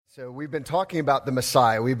So we've been talking about the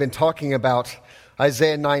Messiah. We've been talking about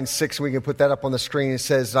Isaiah 9:6. We can put that up on the screen. It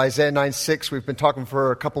says Isaiah 9:6. We've been talking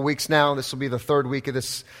for a couple weeks now. This will be the third week of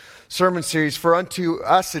this sermon series. For unto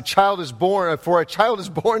us a child is born. For a child is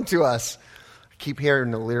born to us. I keep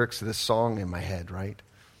hearing the lyrics of this song in my head, right?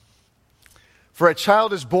 For a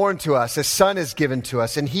child is born to us, a son is given to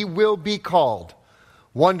us, and he will be called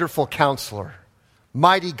Wonderful Counselor,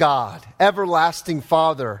 Mighty God, Everlasting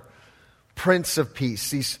Father, Prince of Peace.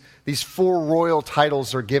 These four royal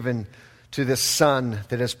titles are given to this son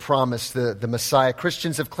that is promised, the Messiah.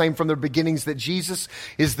 Christians have claimed from their beginnings that Jesus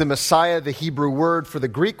is the Messiah, the Hebrew word for the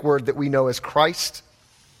Greek word that we know as Christ.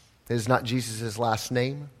 It is not Jesus' last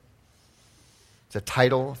name. It's a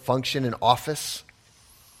title, function, and office.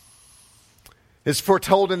 It's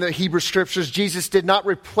foretold in the Hebrew Scriptures, Jesus did not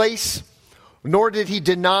replace, nor did he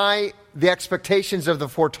deny the expectations of the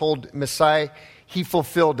foretold Messiah. He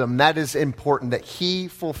fulfilled them. That is important, that he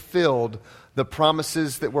fulfilled the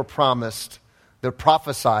promises that were promised, they're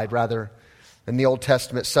prophesied rather, in the Old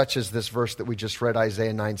Testament, such as this verse that we just read,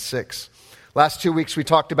 Isaiah 9:6. Last 2 weeks we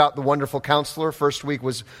talked about the wonderful counselor. First week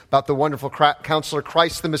was about the wonderful counselor.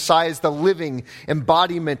 Christ the Messiah is the living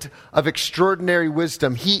embodiment of extraordinary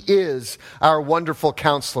wisdom. He is our wonderful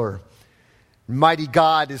counselor. Mighty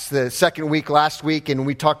God is the second week last week, and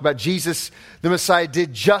we talked about Jesus, the Messiah,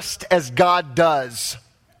 did just as God does.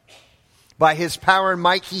 By his power and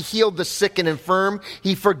might, he healed the sick and infirm.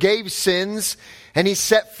 He forgave sins, and he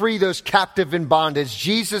set free those captive in bondage.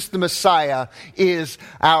 Jesus, the Messiah, is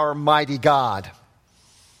our mighty God.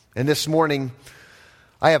 And this morning,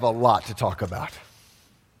 I have a lot to talk about,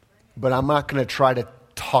 but I'm not going to try to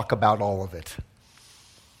talk about all of it.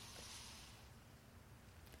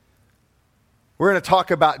 We're going to talk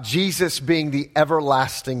about Jesus being the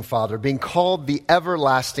everlasting Father, being called the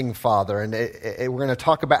everlasting Father. And we're going to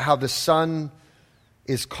talk about how the Son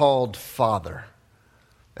is called Father.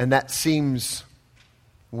 And that seems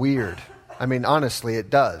weird. I mean, honestly, it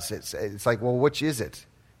does. It's like, well, which is it?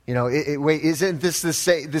 You know, wait, isn't this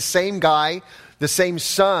the same guy, the same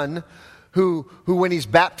Son, who when he's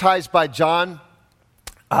baptized by John,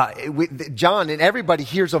 John and everybody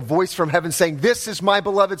hears a voice from heaven saying, "This is my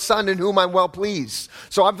beloved Son in whom I'm well pleased."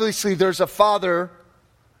 So obviously there's a Father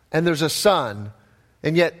and there's a Son.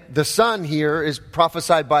 And yet the Son here is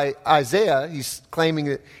prophesied by Isaiah. He's claiming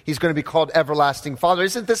that he's going to be called Everlasting Father.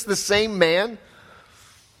 Isn't this the same man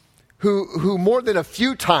who more than a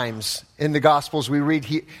few times in the Gospels we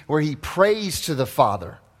read where he prays to the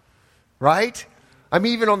Father, right? I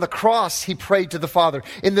mean, even on the cross, he prayed to the Father.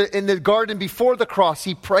 In the garden before the cross,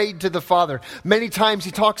 he prayed to the Father. Many times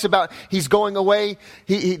he talks about he's going away.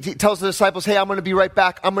 He tells the disciples, "Hey, I'm going to be right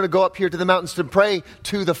back. I'm going to go up here to the mountains to pray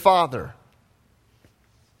to the Father."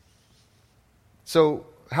 So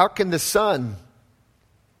how can the Son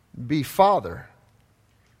be Father?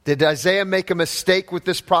 Did Isaiah make a mistake with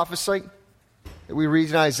this prophecy that we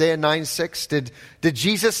read in Isaiah 9:6? Did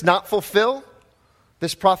Jesus not fulfill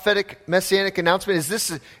this prophetic messianic announcement? Is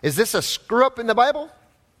this a screw up in the Bible?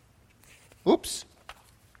 Oops.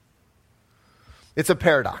 It's a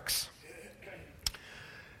paradox.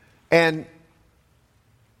 And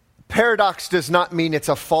paradox does not mean it's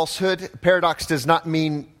a falsehood. Paradox does not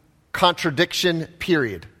mean contradiction,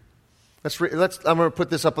 period. I'm going to put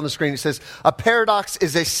this up on the screen. It says, a paradox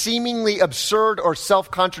is a seemingly absurd or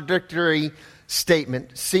self-contradictory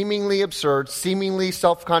statement. Seemingly absurd, seemingly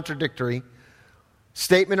self-contradictory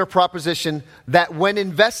statement or proposition that when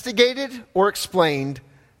investigated or explained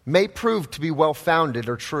may prove to be well-founded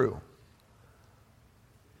or true.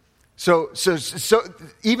 So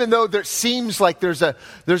even though there seems like there's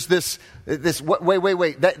this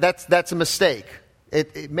wait, that's a mistake.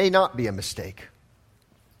 It may not be a mistake.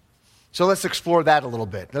 So let's explore that a little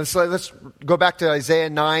bit. Let's go back to Isaiah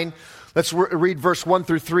 9. Let's read verse 1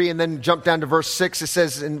 through 3 and then jump down to verse 6. It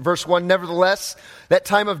says in verse 1, "Nevertheless, that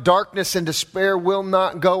time of darkness and despair will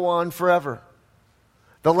not go on forever.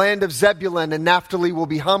 The land of Zebulun and Naphtali will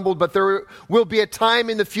be humbled, but there will be a time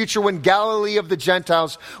in the future when Galilee of the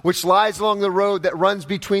Gentiles, which lies along the road that runs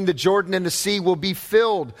between the Jordan and the sea, will be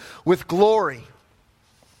filled with glory.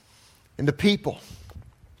 And the people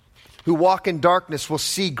who walk in darkness will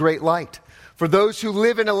see great light. For those who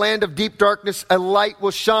live in a land of deep darkness, a light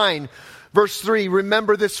will shine." Verse 3,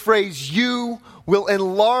 remember this phrase, "You will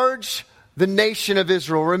enlarge the nation of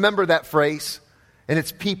Israel." Remember that phrase. "And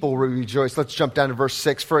its people will rejoice." Let's jump down to verse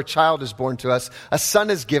 6. "For a child is born to us, a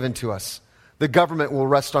son is given to us. The government will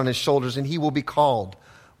rest on his shoulders, and he will be called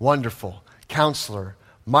Wonderful, Counselor,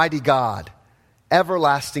 Mighty God,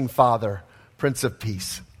 Everlasting Father, Prince of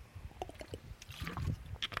Peace."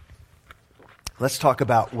 Let's talk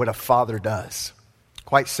about what a father does.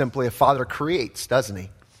 Quite simply, a father creates, doesn't he?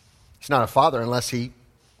 He's not a father unless he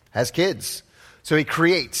has kids. So he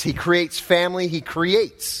creates family, he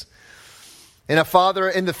creates. And a father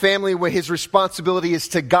in the family, where his responsibility is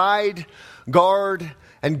to guide, guard,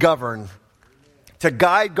 and govern. To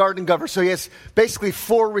guide, guard, and govern. So he has basically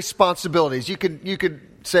 4 responsibilities. You could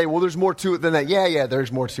say, well, there's more to it than that. Yeah,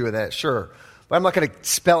 there's more to it than that, sure. But I'm not going to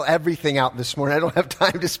spell everything out this morning. I don't have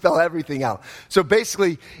time to spell everything out. So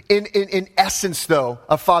basically, in essence, though,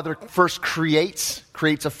 a father first creates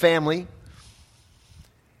a family.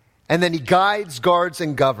 And then he guides, guards,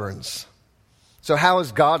 and governs. So how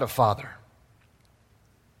is God a father?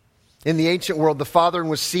 In the ancient world, the father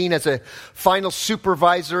was seen as a final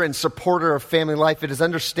supervisor and supporter of family life. It is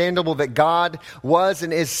understandable that God was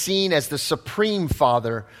and is seen as the supreme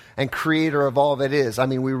father and creator of all that is. I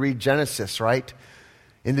mean, we read Genesis, right?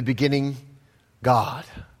 In the beginning, God.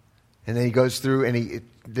 And then he goes through and he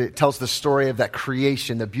tells the story of that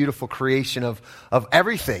creation, the beautiful creation of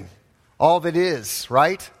everything, all that is,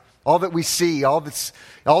 right? All that we see, all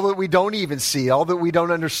that we don't even see, all that we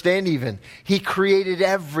don't understand even. He created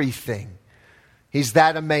everything. He's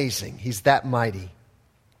that amazing. He's that mighty.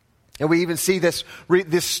 And we even see this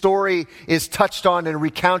story is touched on and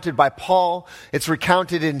recounted by Paul. It's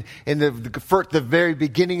recounted in the very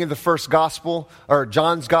beginning of the first gospel, or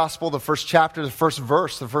John's gospel, the first chapter, the first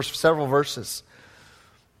verse, the first several verses.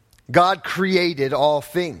 God created all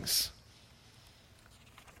things.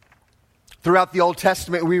 Throughout the Old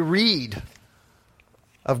Testament, we read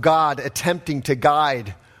of God attempting to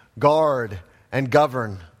guide, guard, and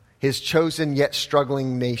govern his chosen yet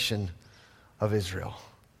struggling nation of Israel.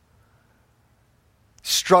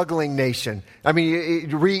 Struggling nation. I mean,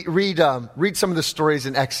 read some of the stories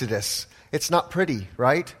in Exodus. It's not pretty,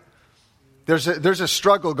 right? There's a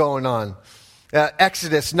struggle going on.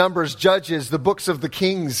 Exodus, Numbers, Judges, the books of the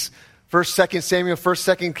Kings, 1st, 2nd Samuel,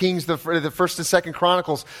 1st, 2nd Kings, the 1st and 2nd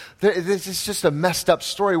Chronicles. This is just a messed up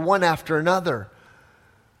story, one after another.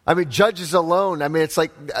 I mean, Judges alone, I mean, it's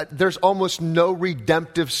like there's almost no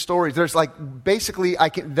redemptive stories. There's like basically I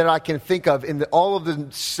can think of in all of the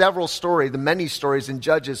several stories, the many stories in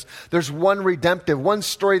Judges, there's one redemptive, one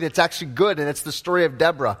story that's actually good, and it's the story of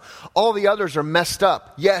Deborah. All the others are messed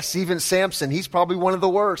up. Yes, even Samson, he's probably one of the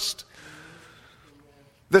worst.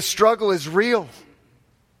 The struggle is real.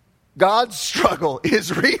 God's struggle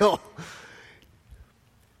is real.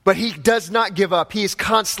 But he does not give up. He is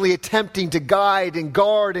constantly attempting to guide and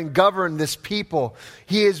guard and govern this people.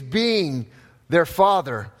 He is being their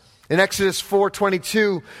father. In Exodus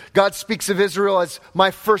 4:22, God speaks of Israel as my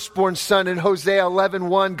firstborn son. In Hosea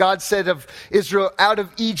 11:1, God said of Israel, out of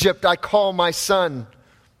Egypt I call my son.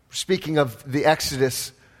 Speaking of the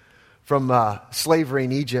Exodus from slavery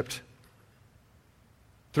in Egypt.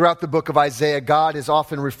 Throughout the book of Isaiah, God is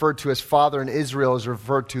often referred to as Father, and Israel is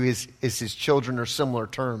referred to as his children, or similar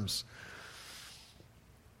terms.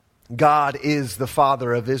 God is the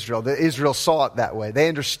Father of Israel. Israel saw it that way. They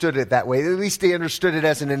understood it that way. At least they understood it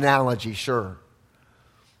as an analogy, sure.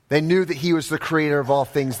 They knew that he was the creator of all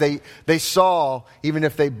things. They saw, even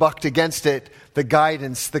if they bucked against it, the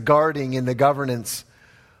guidance, the guarding, and the governance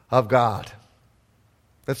of God.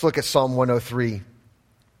 Let's look at Psalm 103,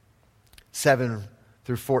 7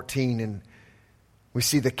 through 14, and we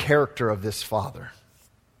see the character of this Father.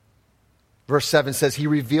 Verse 7 says, he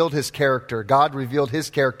revealed his character. God revealed his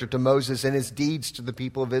character to Moses and his deeds to the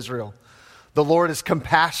people of Israel. The Lord is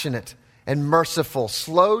compassionate and merciful,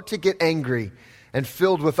 slow to get angry, and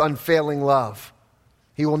filled with unfailing love.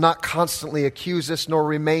 He will not constantly accuse us, nor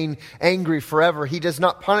remain angry forever. He does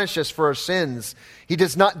not punish us for our sins. He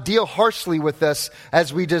does not deal harshly with us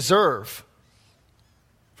as we deserve.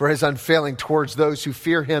 For his unfailing towards those who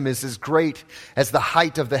fear him is as great as the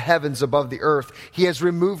height of the heavens above the earth. He has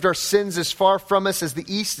removed our sins as far from us as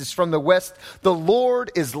the east is from the west. The Lord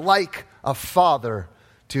is like a father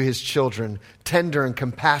to his children, tender and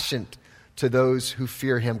compassionate to those who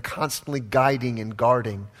fear him, constantly guiding and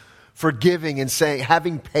guarding, forgiving and saying,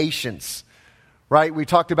 having patience. Right? We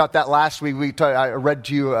talked about that last week. I read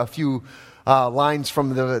to you a few lines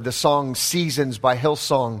from the song Seasons by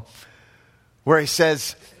Hillsong, where he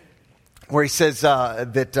says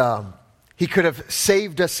that he could have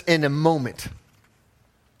saved us in a moment.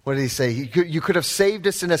 What did he say? You could have saved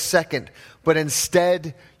us in a second, but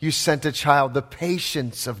instead you sent a child. The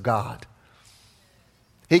patience of God.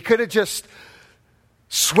 He could have just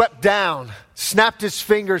swept down, snapped his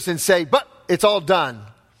fingers and say, but it's all done.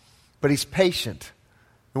 But he's patient.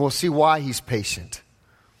 And we'll see why he's patient.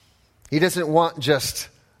 He doesn't want just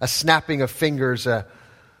a snapping of fingers,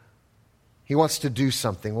 he wants to do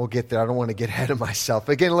something. We'll get there. I don't want to get ahead of myself.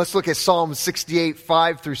 Again, let's look at Psalm 68,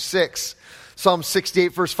 5 through 6. Psalm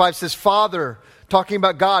 68 verse 5 says, Father, talking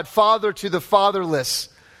about God, Father to the fatherless,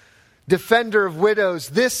 defender of widows.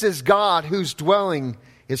 This is God whose dwelling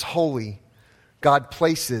is holy. God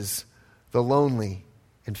places the lonely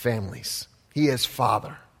in families. He is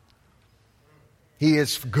Father. He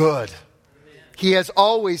is good. He has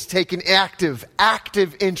always taken active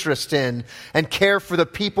interest in and care for the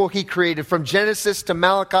people He created. From Genesis to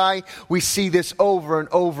Malachi, we see this over and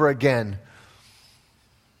over again.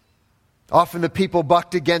 Often the people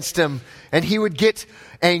bucked against Him and He would get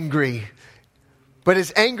angry. But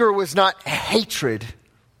His anger was not hatred.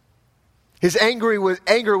 His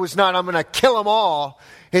anger was not, I'm going to kill them all.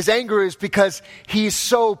 His anger is because He's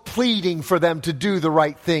so pleading for them to do the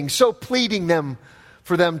right thing. So pleading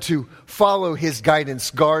for them to follow His guidance,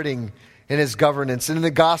 guarding in His governance. And in the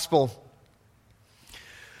Gospels,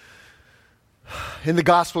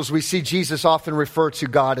 we see Jesus often refer to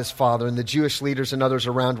God as Father. And the Jewish leaders and others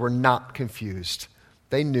around were not confused.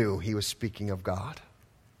 They knew He was speaking of God.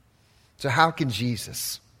 So how can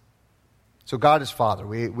Jesus... So God is Father.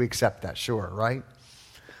 We accept that, sure, right?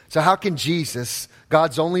 So how can Jesus,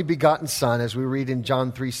 God's only begotten Son, as we read in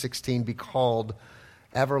John 3:16, be called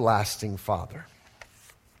everlasting Father?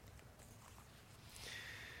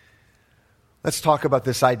 Let's talk about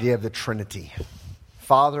this idea of the Trinity.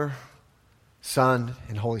 Father, Son,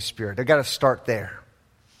 and Holy Spirit. I've got to start there.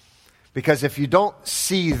 Because if you don't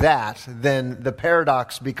see that, then the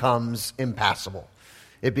paradox becomes impassable.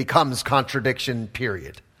 It becomes contradiction,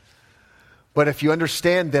 period. But if you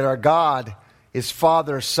understand that our God is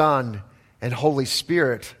Father, Son, and Holy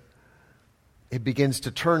Spirit, it begins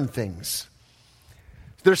to turn things.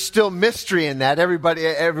 There's still mystery in that.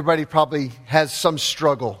 Everybody probably has some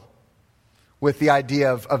struggle with the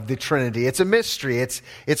idea of the Trinity. It's a mystery.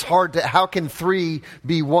 It's hard to, how can three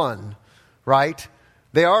be one, right?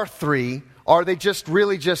 They are three. Are they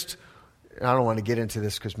really just, I don't want to get into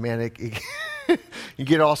this because, man, you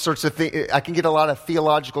get all sorts of things. I can get a lot of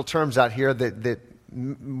theological terms out here that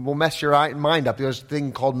will mess your mind up. There's a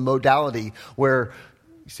thing called modality where,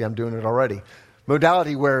 you see I'm doing it already.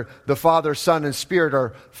 Modality where the Father, Son, and Spirit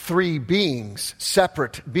are three beings,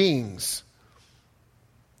 separate beings.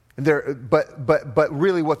 But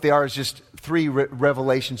really what they are is just three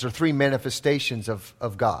revelations or three manifestations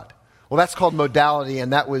of God. Well, that's called modality,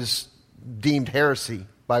 and that was deemed heresy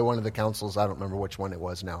by one of the councils. I don't remember which one it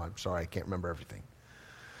was now. I'm sorry, I can't remember everything.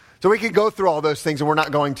 So we could go through all those things, and we're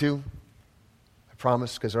not going to. I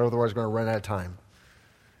promise, because otherwise we're going to run out of time.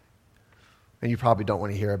 And you probably don't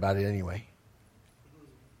want to hear about it anyway.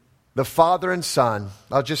 The Father and Son,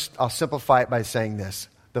 I'll simplify it by saying this.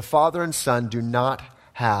 The Father and Son do not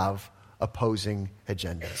have opposing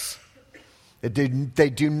agendas. They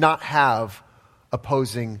do not have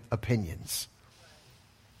opposing opinions.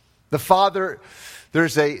 The Father,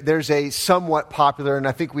 there's a somewhat popular, and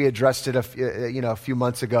I think we addressed it a few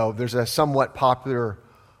months ago. There's a somewhat popular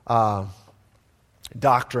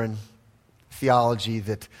doctrine, theology,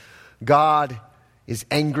 that God is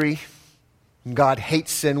angry and God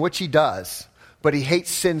hates sin, which He does. But He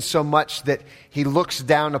hates sin so much that He looks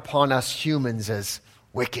down upon us humans as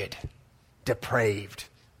wicked, depraved,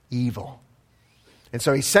 evil. And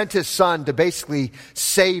so He sent His Son to basically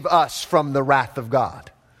save us from the wrath of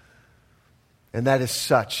God. And that is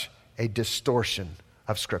such a distortion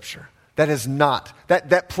of Scripture. That is not,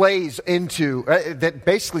 that plays into, that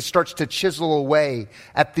basically starts to chisel away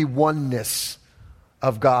at the oneness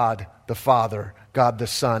of God the Father, God the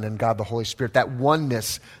Son, and God the Holy Spirit. That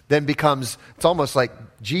oneness then becomes, it's almost like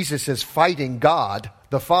Jesus is fighting God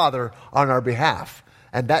the Father on our behalf.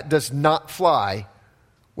 And that does not fly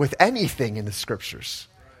with anything in the Scriptures.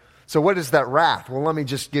 So what is that wrath? Well, let me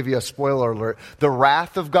just give you a spoiler alert. The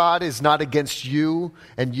wrath of God is not against you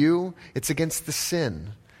and you. It's against the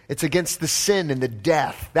sin. It's against the sin and the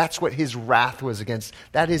death. That's what His wrath was against.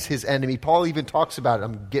 That is His enemy. Paul even talks about it.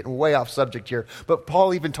 I'm getting way off subject here. But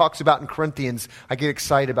Paul even talks about in Corinthians, I get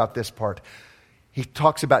excited about this part. He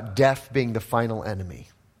talks about death being the final enemy.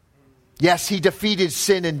 Yes, He defeated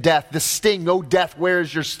sin and death. The sting, oh death, where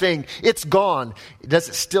is your sting? It's gone. Does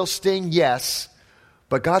it still sting? Yes.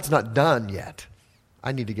 But God's not done yet.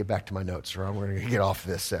 I need to get back to my notes, or I'm going to get off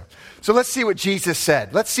this. So let's see what Jesus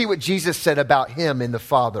said. Let's see what Jesus said about Him and the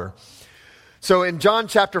Father. So in John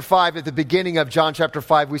chapter 5, at the beginning of John chapter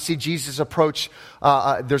 5, we see Jesus approach,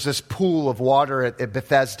 there's this pool of water at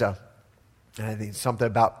Bethesda. And I think it's something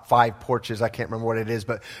about 5 porches. I can't remember what it is.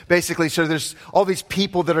 But basically, so there's all these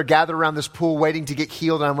people that are gathered around this pool waiting to get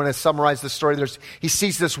healed. And I'm going to summarize the story. He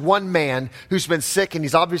sees this one man who's been sick, and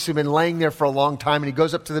he's obviously been laying there for a long time. And he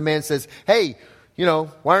goes up to the man and says, "Hey, why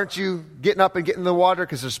aren't you getting up and getting in the water?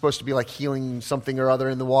 Because they're supposed to be like healing something or other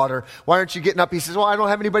in the water. Why aren't you getting up? He says, well, I don't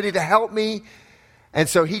have anybody to help me. And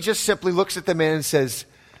so he just simply looks at the man and says,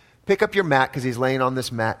 pick up your mat, because he's laying on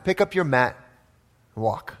this mat. Pick up your mat and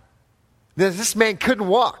walk. This man couldn't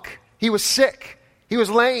walk. He was sick. He was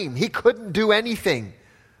lame. He couldn't do anything.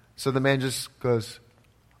 So the man just goes,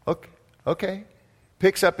 okay.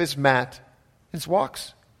 Picks up his mat and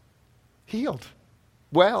walks. Healed.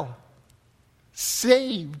 Well.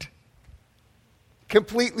 Saved.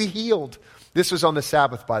 Completely healed. This was on the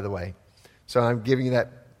Sabbath, by the way. So I'm giving you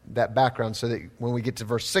that background so that when we get to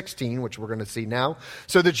verse 16, which we're going to see now.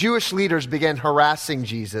 So the Jewish leaders began harassing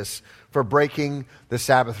Jesus for breaking the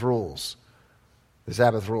Sabbath rules. The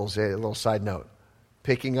Sabbath rules, a little side note.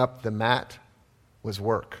 Picking up the mat was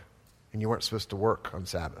work. And you weren't supposed to work on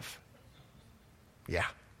Sabbath. Yeah,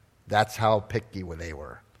 that's how picky they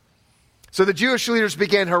were. So the Jewish leaders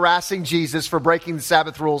began harassing Jesus for breaking the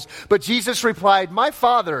Sabbath rules. But Jesus replied, my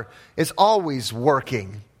Father is always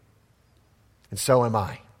working, and so am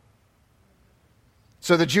I.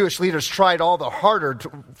 So the Jewish leaders tried all the harder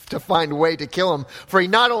to find a way to kill him. For he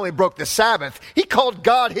not only broke the Sabbath, he called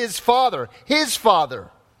God his Father,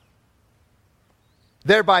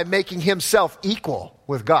 thereby making himself equal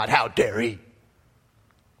with God. How dare he?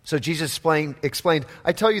 So Jesus explained,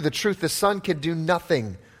 I tell you the truth, the Son can do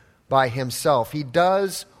nothing by himself. He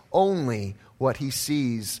does only what he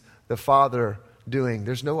sees the Father doing.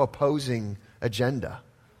 There's no opposing agenda.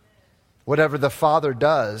 Whatever the Father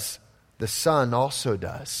does, the Son also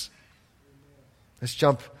does. Let's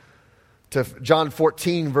jump to John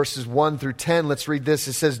 14, verses 1 through 10. Let's read this.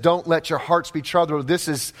 It says, don't let your hearts be troubled. This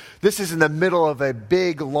is in the middle of a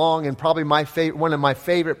big, long, and probably one of my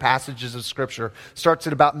favorite passages of Scripture. Starts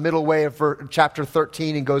at about middle way of chapter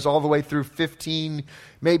 13 and goes all the way through 15,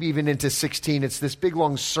 maybe even into 16. It's this big,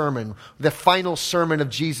 long sermon, the final sermon of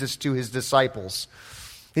Jesus to his disciples.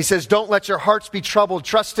 He says, don't let your hearts be troubled.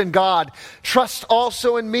 Trust in God. Trust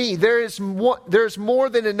also in me. There's more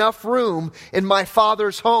than enough room in my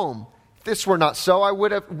Father's home. If this were not so,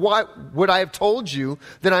 why would I have told you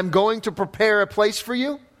that I'm going to prepare a place for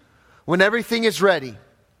you? When everything is ready,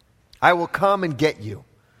 I will come and get you,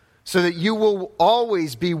 so that you will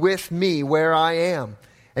always be with me where I am.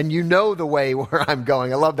 And you know the way where I'm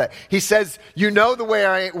going. I love that. He says, you know the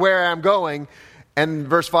way where I'm going. And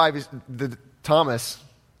verse 5 is Thomas.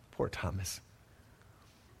 Poor Thomas.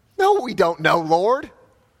 No, we don't know, Lord.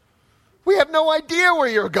 We have no idea where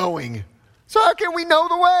you're going. So how can we know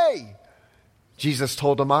the way? Jesus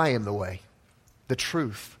told him, I am the way, the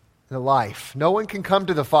truth, and the life. No one can come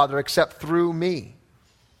to the Father except through me.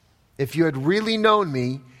 If you had really known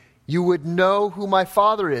me, you would know who my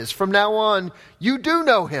Father is. From now on, you do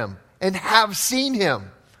know him and have seen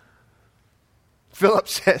him. Philip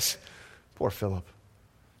says, poor Philip.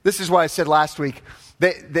 This is why I said last week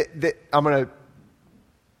that I'm going to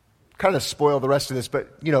kind of spoil the rest of this,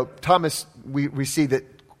 but Thomas, we see that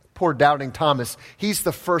poor doubting Thomas, he's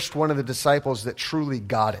the first one of the disciples that truly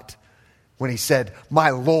got it. When he said,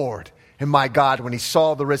 my Lord and my God, when he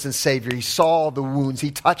saw the risen Savior, he saw the wounds,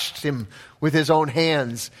 he touched him with his own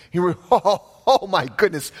hands. He went, oh my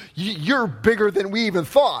goodness, you're bigger than we even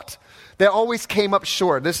thought. They always came up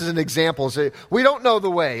short. This is an example. Say, we don't know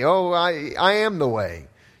the way. Oh, I am the way.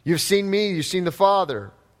 You've seen me, you've seen the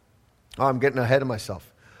Father. Oh, I'm getting ahead of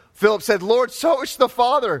myself. Philip said, Lord, show us the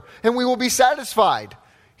Father, and we will be satisfied.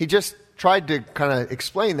 He just tried to kind of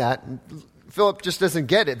explain that. And Philip just doesn't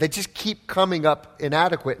get it. They just keep coming up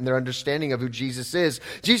inadequate in their understanding of who Jesus is.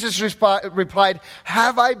 Jesus replied,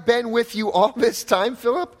 have I been with you all this time,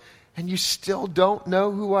 Philip, and you still don't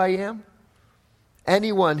know who I am?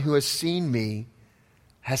 Anyone who has seen me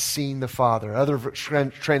has seen the Father. Other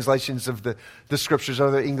translations of the Scriptures,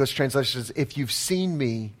 other English translations, if you've seen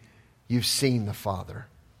me, you've seen the Father.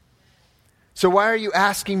 So why are you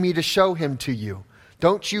asking me to show him to you?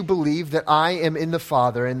 Don't you believe that I am in the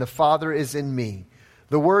Father and the Father is in me?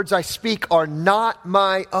 The words I speak are not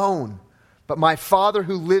my own, but my Father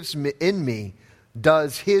who lives in me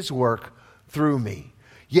does his work through me.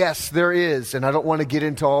 Yes, there is, and I don't want to get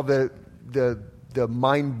into all the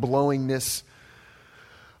mind-blowingness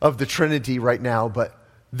of the Trinity right now, but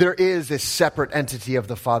there is a separate entity of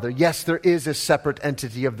the Father. Yes, there is a separate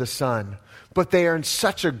entity of the Son. But they are in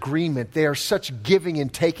such agreement. They are such giving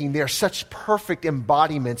and taking. They are such perfect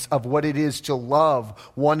embodiments of what it is to love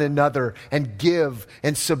one another and give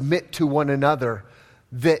and submit to one another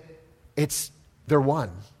that they're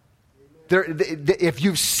one. If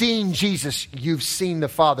you've seen Jesus, you've seen the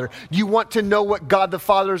Father. You want to know what God the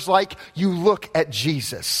Father is like? You look at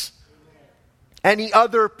Jesus. Any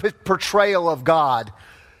other portrayal of God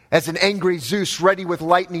as an angry Zeus ready with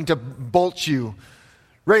lightning to bolt you,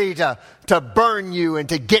 ready to burn you and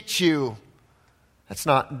to get you. That's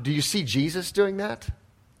not, do you see Jesus doing that?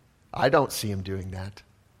 I don't see him doing that.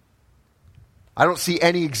 I don't see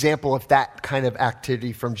any example of that kind of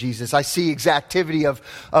activity from Jesus. I see activity of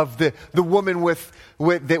the woman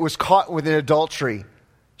that was caught with an adultery.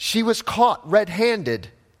 She was caught red-handed.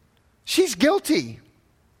 She's guilty.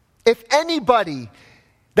 If anybody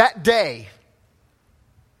that day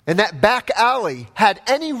in that back alley had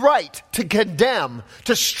any right to condemn,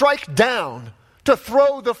 to strike down, to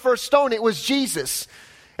throw the first stone, it was Jesus.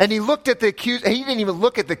 And he looked at the accusers. He didn't even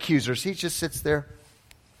look at the accusers. He just sits there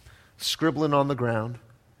scribbling on the ground.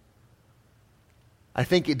 I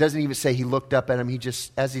think it doesn't even say he looked up at him. He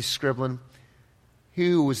just, as he's scribbling,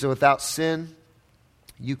 who was without sin,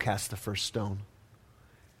 you cast the first stone.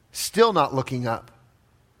 Still not looking up.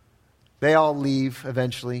 They all leave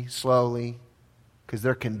eventually, slowly, because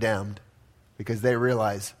they're condemned, because they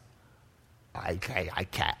realize, I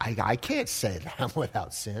can't say that I'm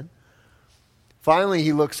without sin. Finally,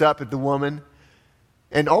 he looks up at the woman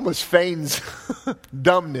and almost feigns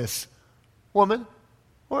dumbness. Woman,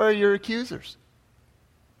 where are your accusers?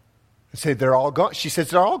 I say, they're all gone. She says,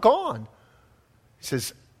 they're all gone. He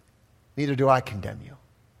says, neither do I condemn you.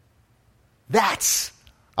 That's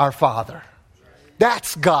our Father.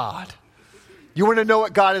 That's God. You want to know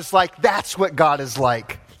what God is like? That's what God is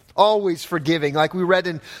like. Always forgiving. Like we read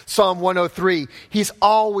in Psalm 103, he's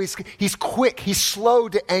quick, he's slow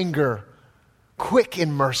to anger, quick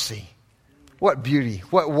in mercy. What beauty,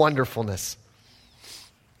 what wonderfulness.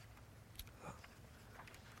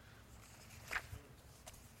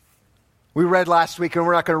 We read last week, and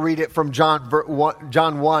we're not going to read it from John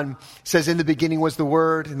 1. It says, in the beginning was the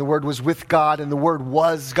Word, and the Word was with God, and the Word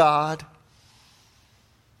was God.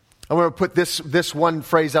 I want to put this one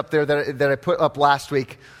phrase up there that I put up last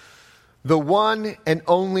week. The one and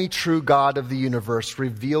only true God of the universe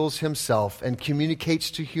reveals himself and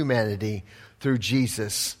communicates to humanity through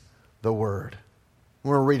Jesus, the Word.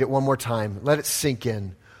 I'm going to read it one more time. Let it sink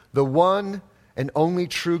in. The one and only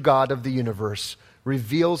true God of the universe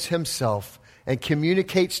reveals himself and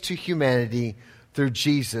communicates to humanity through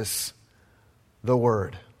Jesus, the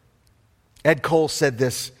Word. Ed Cole said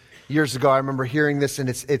this years ago. I remember hearing this, and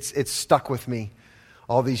it's stuck with me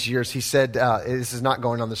all these years. He said, this is not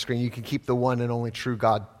going on the screen. You can keep the one and only true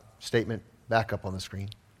God statement back up on the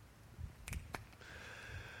screen.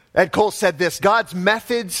 Ed Cole said this: God's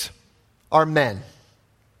methods are men.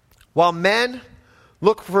 While men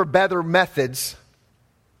look for better methods,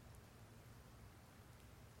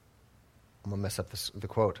 I'm going to mess up the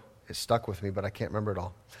quote. It stuck with me, but I can't remember it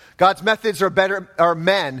all. God's methods are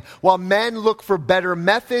men. While men look for better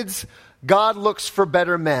methods, God looks for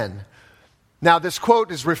better men. Now, this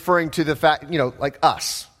quote is referring to the fact, like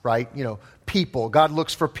us, right? People. God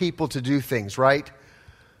looks for people to do things, right?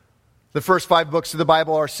 The first 5 books of the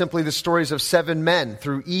Bible are simply the stories of 7 men.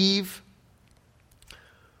 Through Eve,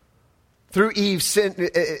 though Eve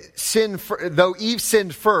sinned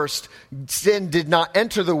first, sin did not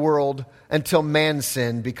enter the world until man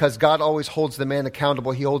sinned. Because God always holds the man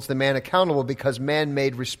accountable, he holds the man accountable because man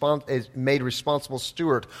is made responsible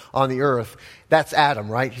steward on the earth. That's Adam,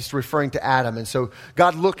 right? He's referring to Adam. And so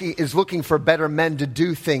God is looking for better men to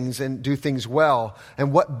do things and do things well.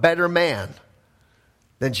 And what better man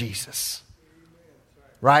than Jesus?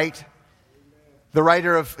 Right? The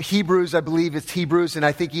writer of Hebrews, I believe it's Hebrews, and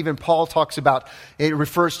I think even Paul talks about, it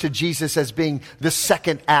refers to Jesus as being the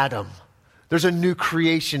second Adam. There's a new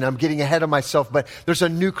creation. I'm getting ahead of myself, but there's a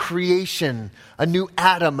new creation, a new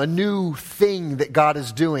Adam, a new thing that God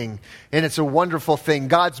is doing. And it's a wonderful thing.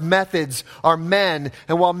 God's methods are men.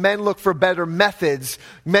 And while men look for better methods,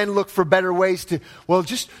 men look for better ways to,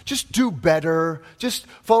 just do better. Just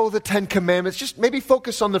follow the 10 Commandments. Just maybe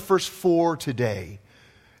focus on the first 4 today.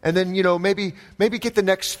 And then, maybe get the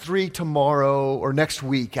next 3 tomorrow or next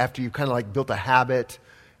week after you've kind of like built a habit.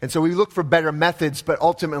 And so we look for better methods, but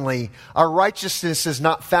ultimately our righteousness is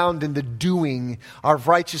not found in the doing. Our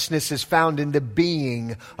righteousness is found in the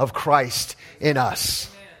being of Christ in us.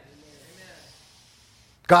 Amen.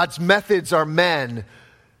 God's methods are men.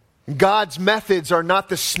 God's methods are not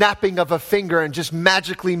the snapping of a finger and just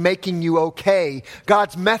magically making you okay.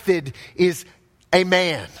 God's method is a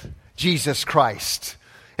man, Jesus Christ.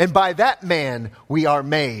 And by that man, we are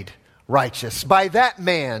made righteous. By that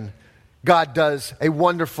man, God does a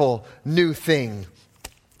wonderful new thing.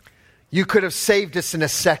 You could have saved us in a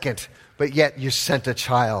second, but yet you sent a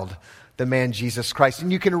child, the man Jesus Christ.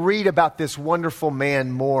 And you can read about this wonderful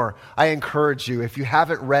man more. I encourage you, if you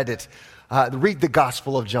haven't read it, read the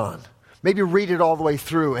Gospel of John. Maybe read it all the way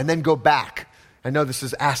through and then go back I know this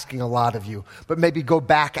is asking a lot of you, but maybe go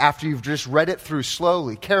back after you've just read it through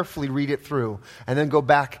slowly, carefully read it through, and then go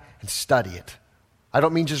back and study it. I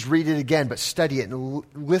don't mean just read it again, but study it and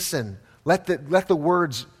listen. Let the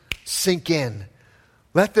words sink in.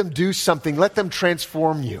 Let them do something. Let them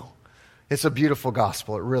transform you. It's a beautiful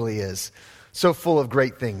gospel. It really is. So full of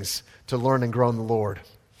great things to learn and grow in the Lord.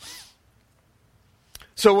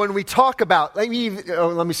 So when we talk about, let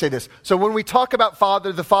me say this. So when we talk about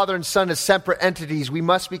the Father and Son as separate entities, we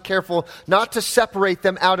must be careful not to separate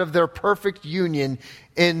them out of their perfect union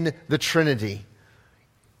in the Trinity.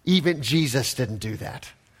 Even Jesus didn't do that.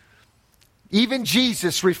 Even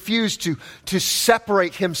Jesus refused to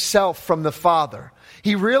separate himself from the Father.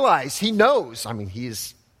 He realized, he knows, he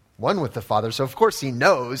is one with the Father, so of course he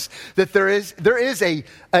knows that there is a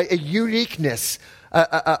uniqueness,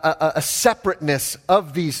 a separateness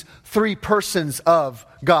of these three persons of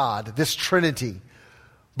God, this Trinity.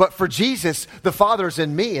 But for Jesus, the Father is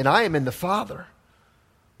in me and I am in the Father.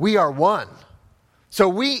 We are one.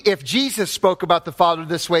 So if Jesus spoke about the Father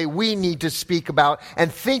this way, we need to speak about and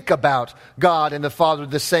think about God and the Father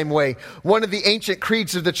the same way. One of the ancient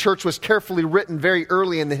creeds of the church was carefully written very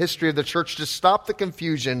early in the history of the church to stop the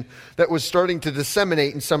confusion that was starting to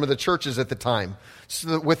disseminate in some of the churches at the time.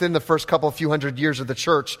 So within the first few hundred years of the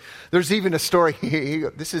church, there's even a story.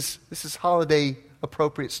 This is holiday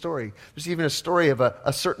appropriate story. There's even a story of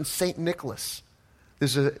a certain Saint Nicholas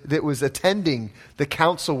that was attending the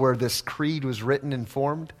council where this creed was written and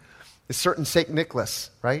formed. A certain Saint Nicholas,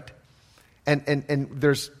 right? And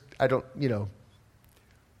there's, I don't know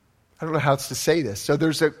how else to say this. So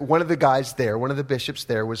there's one of the guys there, one of the bishops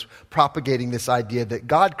there was propagating this idea that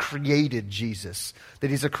God created Jesus, that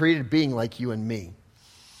he's a created being like you and me.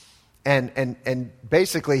 And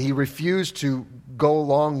basically he refused to go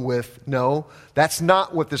along with, no, that's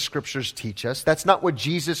not what the scriptures teach us. That's not what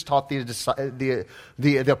Jesus taught the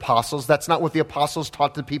apostles. That's not what the apostles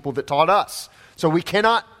taught the people that taught us. So we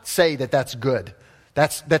cannot say that that's good.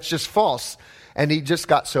 That's just false. And he just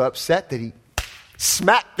got so upset that he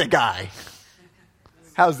smacked the guy.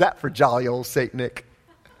 How's that for jolly old Saint Nick?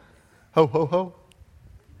 Ho, ho, ho.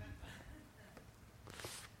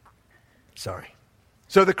 Sorry.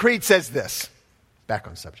 So the creed says this, back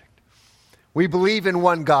on subject. We believe in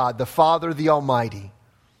one God, the Father, the Almighty,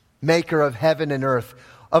 maker of heaven and earth,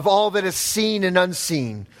 of all that is seen and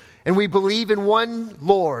unseen. And we believe in one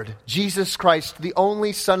Lord, Jesus Christ, the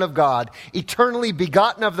only Son of God, eternally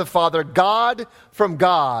begotten of the Father, God from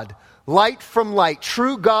God, light from light,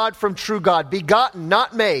 true God from true God, begotten,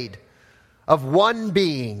 not made, of one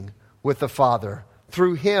being with the Father.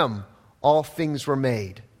 Through him all things were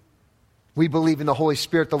made. We believe in the Holy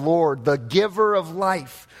Spirit, the Lord, the giver of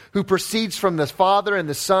life, who proceeds from the Father and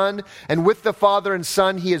the Son, and with the Father and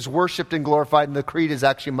Son he is worshipped and glorified. And the creed is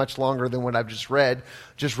actually much longer than what I've just read.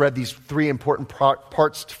 Just read these three important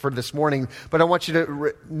parts for this morning. But I want you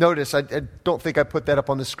to notice, I don't think I put that up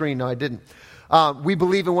on the screen. No, I didn't. We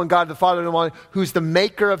believe in one God, the Father, who's the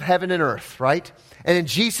maker of heaven and earth, right? And in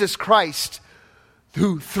Jesus Christ,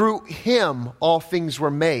 who through him all things were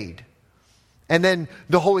made. And then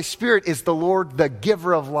the Holy Spirit is the Lord, the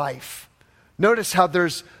giver of life. Notice how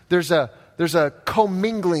there's a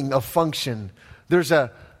commingling of function.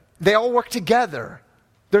 They all work together.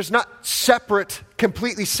 There's not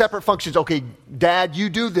completely separate functions. Okay, Dad, you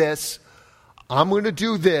do this. I'm going to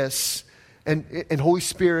do this. And Holy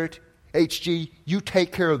Spirit, HG, you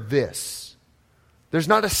take care of this. There's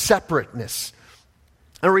not a separateness.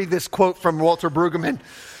 I read this quote from Walter Brueggemann.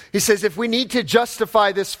 He says, if we need to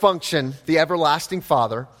justify this function, the everlasting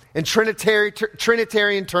Father, in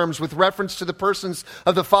Trinitarian terms with reference to the persons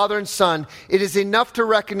of the Father and Son, it is enough to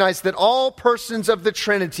recognize that all persons of the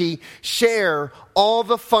Trinity share all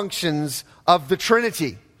the functions of the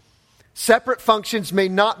Trinity. Separate functions may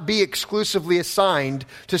not be exclusively assigned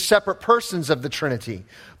to separate persons of the Trinity,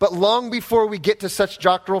 but long before we get to such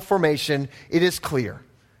doctrinal formation, it is clear.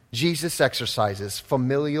 Jesus exercises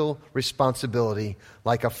familial responsibility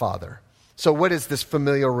like a father. So what is this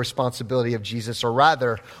familial responsibility of Jesus? Or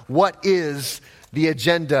rather, what is the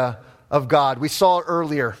agenda of God? We saw it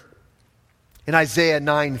earlier in Isaiah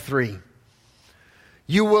 9:3.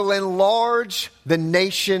 You will enlarge the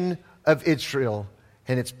nation of Israel,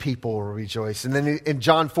 and its people will rejoice. And then in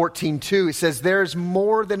John 14:2, it says, there's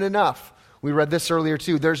more than enough. We read this earlier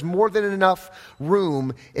too. There's more than enough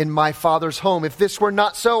room in my Father's home. If this were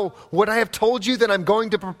not so, would I have told you that I'm going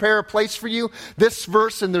to prepare a place for you? This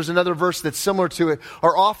verse, and there's another verse that's similar to it,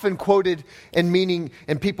 are often quoted and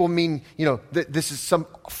people mean, that this is some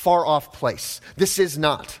far off place. This is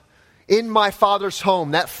not. In my Father's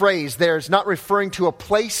home, that phrase there is not referring to a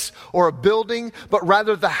place or a building, but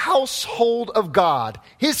rather the household of God,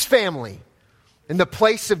 his family. And the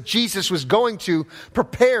place of Jesus was going to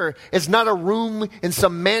prepare is not a room in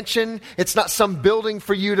some mansion. It's not some building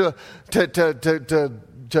for you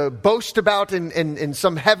to boast about in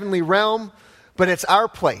some heavenly realm, but it's our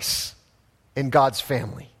place in God's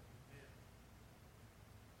family.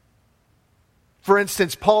 For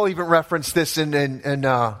instance, Paul even referenced this in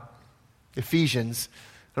Ephesians.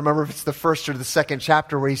 I don't remember if it's the first or the second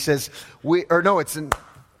chapter where he says,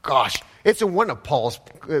 it's in one of Paul's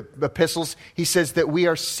epistles. He says that we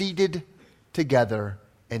are seated together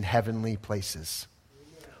in heavenly places.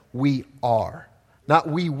 We are. Not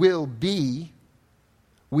we will be.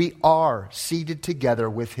 We are seated together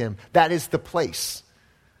with him. That is the place.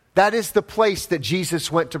 That is the place that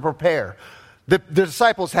Jesus went to prepare. The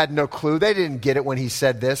disciples had no clue. They didn't get it when he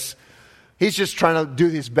said this. He's just trying to do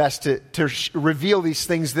his best to reveal these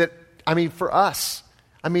things that, for us,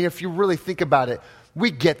 if you really think about it, we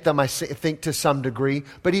get them, I think, to some degree.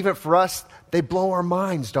 But even for us, they blow our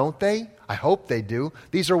minds, don't they? I hope they do.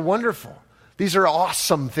 These are wonderful. These are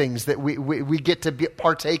awesome things that we get to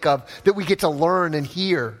partake of, that we get to learn and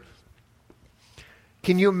hear.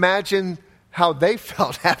 Can you imagine how they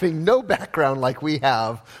felt having no background like we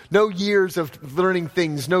have, no years of learning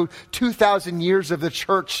things, no 2,000 years of the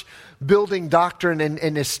church building doctrine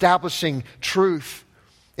and establishing truth?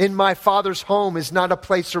 In my Father's home is not a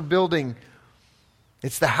place or building.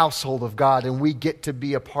 It's the household of God, and we get to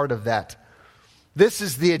be a part of that. This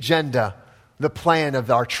is the agenda, the plan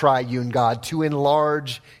of our triune God, to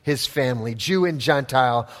enlarge his family, Jew and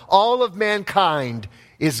Gentile. All of mankind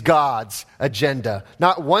is God's agenda.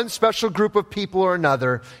 Not one special group of people or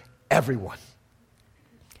another. Everyone.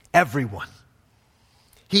 Everyone.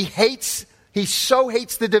 He so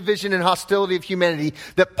hates the division and hostility of humanity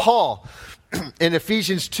that Paul, in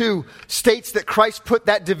Ephesians 2, states that Christ put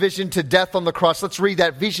that division to death on the cross. Let's read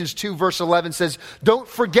that. Ephesians 2 verse 11 says, "Don't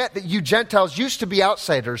forget that you Gentiles used to be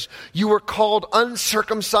outsiders. You were called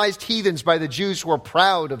uncircumcised heathens by the Jews who were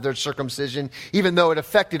proud of their circumcision, even though it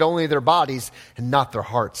affected only their bodies and not their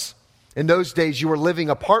hearts. In those days you were living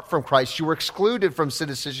apart from Christ. You were excluded from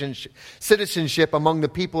citizenship among the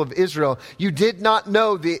people of Israel. You did not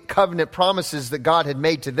know the covenant promises that God had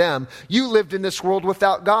made to them. You lived in this world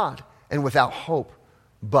without God and without hope.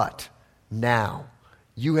 But now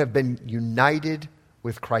you have been united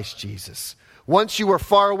with Christ Jesus. Once you were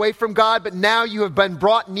far away from God, but now you have been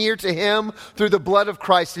brought near to him through the blood of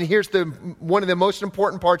Christ." And here's one of the most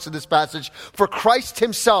important parts of this passage. "For Christ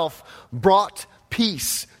himself brought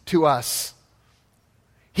peace to us.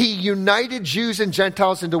 He united Jews and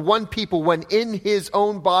Gentiles into one people when in his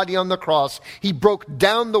own body on the cross, he broke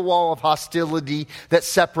down the wall of hostility that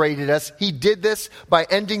separated us. He did this by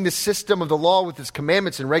ending the system of the law with its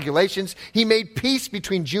commandments and regulations. He made peace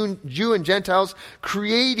between Jew and Gentiles,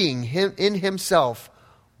 creating in himself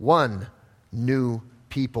one new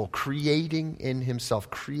people." Creating in himself,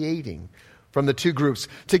 creating from the two groups.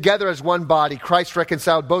 "Together as one body, Christ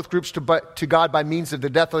reconciled both groups to God by means of the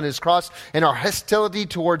death on his cross, and our hostility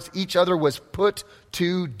towards each other was put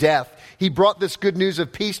to death. He brought this good news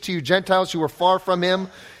of peace to you Gentiles who were far from him,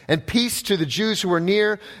 and peace to the Jews who were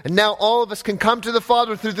near. And now all of us can come to the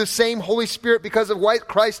Father through the same Holy Spirit because of what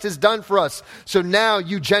Christ has done for us. So now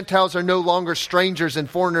you Gentiles are no longer strangers and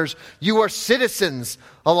foreigners. You are citizens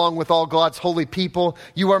along with all God's holy people.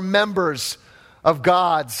 You are members of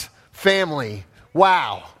God's family."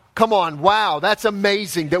 Wow. Come on. Wow. That's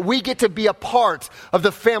amazing that we get to be a part of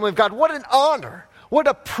the family of God. What an honor. What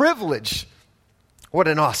a privilege. What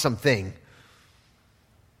an awesome thing.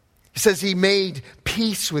 He says he made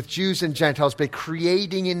peace with Jews and Gentiles by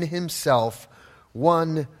creating in himself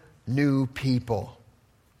one new people.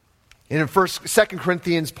 And in 2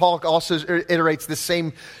 Corinthians, Paul also iterates the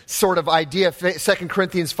same sort of idea. 2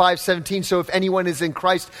 Corinthians 5:17, "So if anyone is in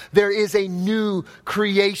Christ, there is a new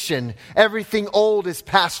creation. Everything old is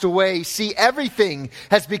passed away. See, everything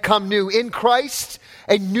has become new. In Christ,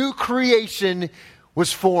 a new creation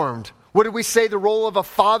was formed." What did we say the role of a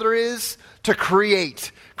father is? To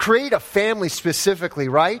create. Create a family specifically,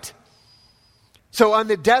 right? So on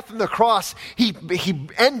the death on the cross, he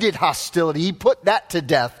ended hostility. He put that to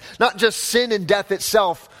death. Not just sin and death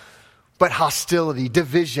itself, but hostility,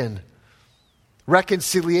 division.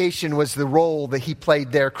 Reconciliation was the role that he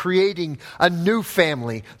played there, creating a new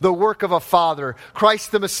family, the work of a father.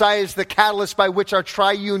 Christ the Messiah is the catalyst by which our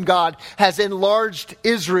triune God has enlarged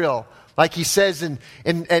Israel. Like he says in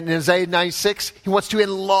Isaiah 96, he wants to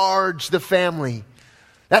enlarge the family.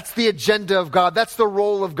 That's the agenda of God. That's the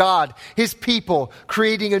role of God. His people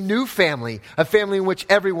creating a new family, a family in which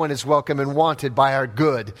everyone is welcome and wanted by our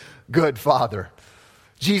good, good Father.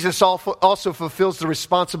 Jesus also fulfills the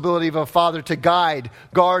responsibility of a father to guide,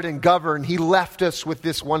 guard, and govern. He left us with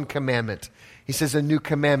this one commandment. He says, a new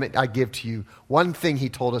commandment I give to you. One thing he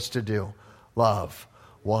told us to do, love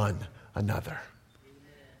one another.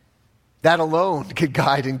 That alone could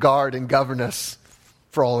guide and guard and govern us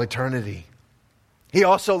for all eternity. He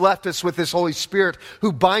also left us with this Holy Spirit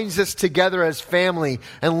who binds us together as family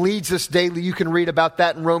and leads us daily. You can read about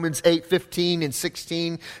that in Romans 8:15 and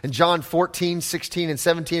 16 and John 14, 16 and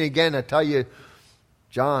 17. Again, I tell you,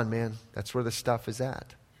 John, man, that's where the stuff is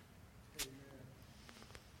at.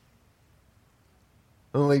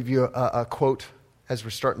 I'm going to leave you a quote as we're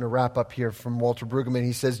starting to wrap up here from Walter Brueggemann.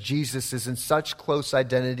 He says, Jesus is in such close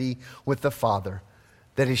identity with the Father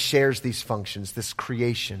that he shares these functions, this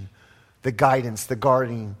creation, the guidance, the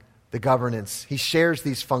guarding, the governance. He shares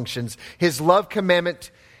these functions. His love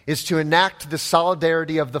commandment is to enact the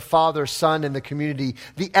solidarity of the Father, Son, and the community.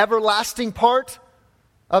 The everlasting part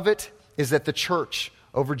of it is that the church,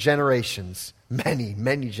 over generations, many,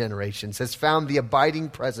 many generations, has found the abiding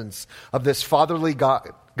presence of this fatherly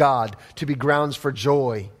God to be grounds for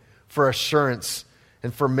joy, for assurance,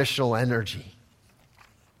 and for missional energy.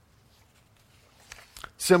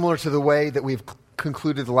 Similar to the way that we've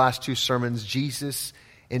concluded the last two sermons, Jesus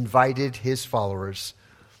invited his followers,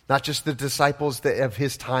 not just the disciples of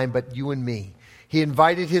his time, but you and me. He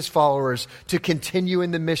invited his followers to continue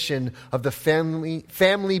in the mission of the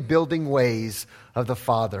family building ways of the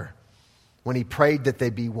Father when he prayed that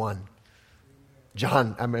they be one.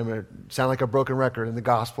 John, I'm going to sound like a broken record in the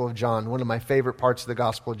Gospel of John. One of my favorite parts of the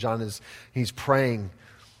Gospel of John is he's praying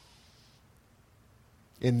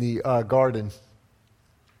in the garden.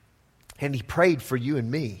 And he prayed for you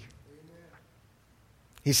and me.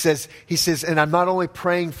 He says, and I'm not only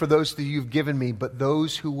praying for those that you've given me, but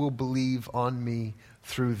those who will believe on me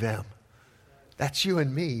through them. That's you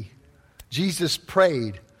and me. Jesus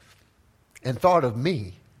prayed and thought of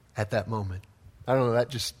me at that moment. I don't know, that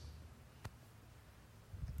just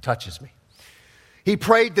touches me. He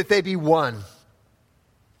prayed that they be one.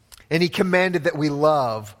 And he commanded that we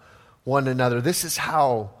love one another. This is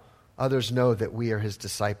how others know that we are his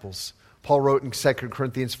disciples. Paul wrote in 2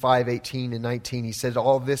 Corinthians 5:18 and 19, he said,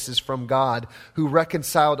 all this is from God, who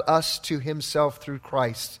reconciled us to himself through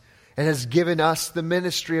Christ and has given us the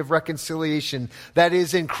ministry of reconciliation. That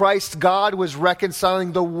is, in Christ, God was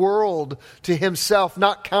reconciling the world to himself,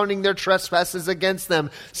 not counting their trespasses against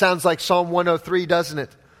them. Sounds like Psalm 103, doesn't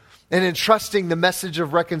it? And entrusting the message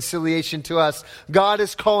of reconciliation to us, God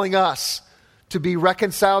is calling us to be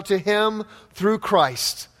reconciled to him through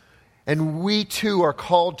Christ. And we too are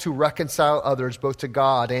called to reconcile others, both to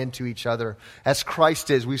God and to each other. As Christ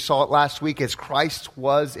is, we saw it last week, as Christ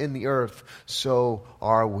was in the earth, so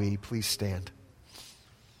are we. Please stand.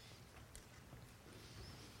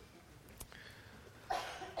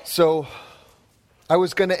 So, I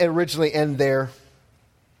was going to originally end there.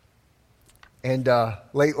 And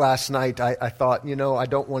late last night, I thought, I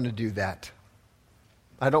don't want to do that.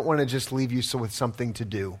 I don't want to just leave you with something to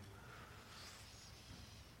do.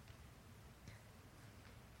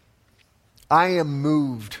 I am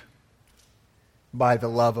moved by the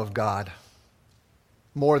love of God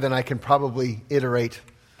more than I can probably iterate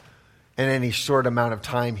in any short amount of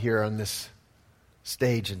time here on this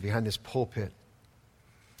stage and behind this pulpit.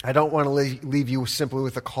 I don't want to leave you simply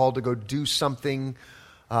with a call to go do something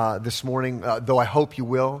this morning, though I hope you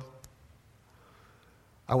will.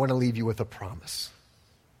 I want to leave you with a promise.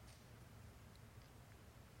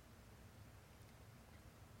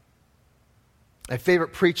 A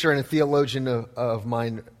favorite preacher and a theologian of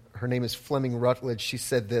mine, her name is Fleming Rutledge. She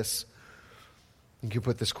said this. You can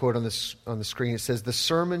put this quote on the screen. It says, the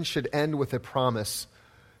sermon should end with a promise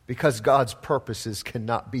because God's purposes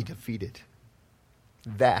cannot be defeated.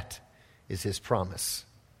 That is his promise.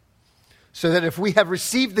 So that if we have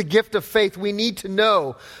received the gift of faith, we need to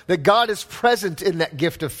know that God is present in that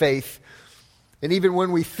gift of faith. And even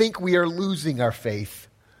when we think we are losing our faith,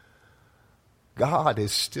 God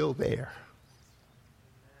is still there.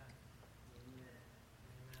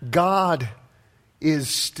 God is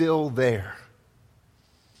still there.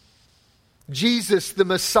 Jesus, the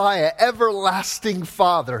Messiah, everlasting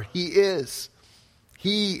Father, he is.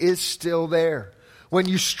 He is still there. When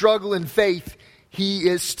you struggle in faith, he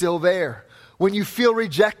is still there. When you feel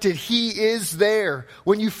rejected, he is there.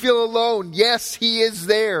 When you feel alone, yes, he is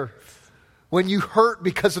there. When you hurt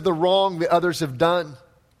because of the wrong that others have done,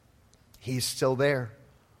 he's still there.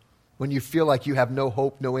 When you feel like you have no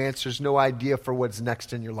hope, no answers, no idea for what's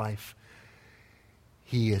next in your life,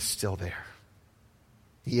 He is still there.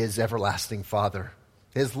 He is everlasting Father.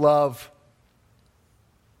 His love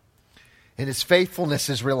and His faithfulness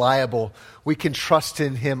is reliable. We can trust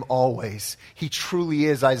in Him always. He truly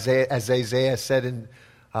is, as Isaiah said in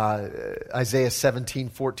Isaiah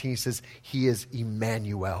 17:14, he says, He is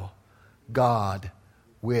Emmanuel, God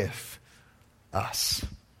with us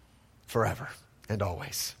forever and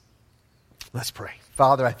always. Let's pray.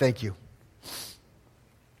 Father, I thank You.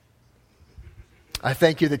 I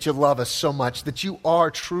thank You that You love us so much, that You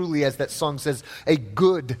are truly, as that song says, a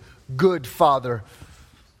good, good Father.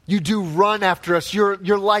 You do run after us. You're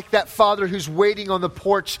like that father who's waiting on the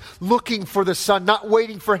porch, looking for the son, not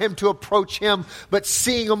waiting for him to approach him, but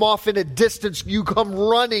seeing him off in a distance. You come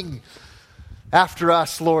running after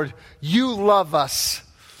us, Lord. You love us.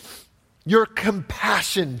 Your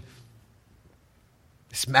compassion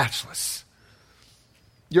is matchless.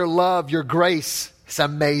 Your love, your grace is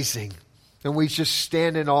amazing. And we just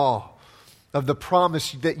stand in awe of the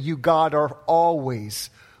promise that You, God, are always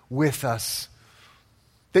with us.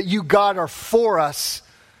 That You, God, are for us.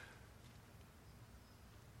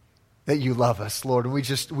 That You love us, Lord. And we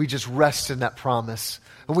just rest in that promise.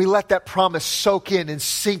 And we let that promise soak in and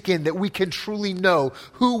sink in, that we can truly know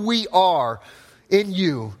who we are in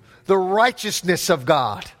You, the righteousness of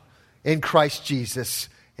God in Christ Jesus.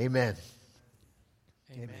 Amen.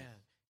 Amen.